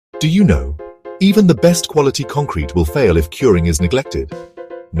Do you know, even the best quality concrete will fail if curing is neglected?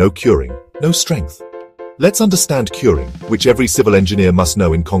 No curing, no strength. Let's understand curing, which every civil engineer must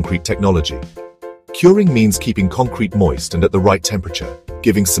know in concrete technology. Curing means keeping concrete moist and at the right temperature,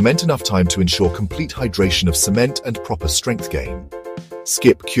 giving cement enough time to ensure complete hydration of cement and proper strength gain.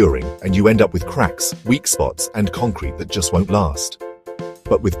 Skip curing and you end up with cracks, weak spots, and concrete that just won't last.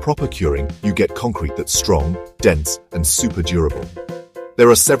 But with proper curing, you get concrete that's strong, dense, and super durable. There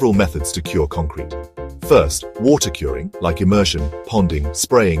are several methods to cure concrete. First, water curing, like immersion, ponding,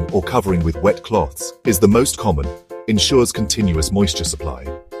 spraying, or covering with wet cloths, is the most common, ensures continuous moisture supply.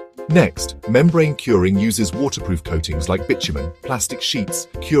 Next, membrane curing uses waterproof coatings like bitumen, plastic sheets,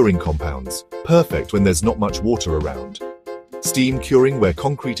 curing compounds, perfect when there's not much water around. Steam curing, where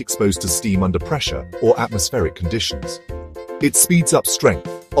concrete exposed to steam under pressure or atmospheric conditions. It speeds up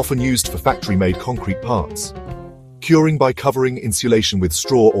strength, often used for factory-made concrete parts. Curing by covering insulation with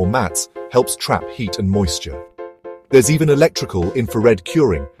straw or mats helps trap heat and moisture. There's even electrical infrared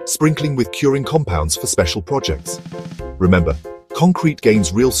curing, sprinkling with curing compounds for special projects. Remember, concrete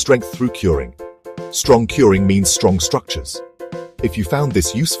gains real strength through curing. Strong curing means strong structures. If you found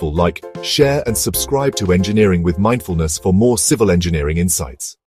this useful, like, share and subscribe to Engineering with Mindfulness for more civil engineering insights.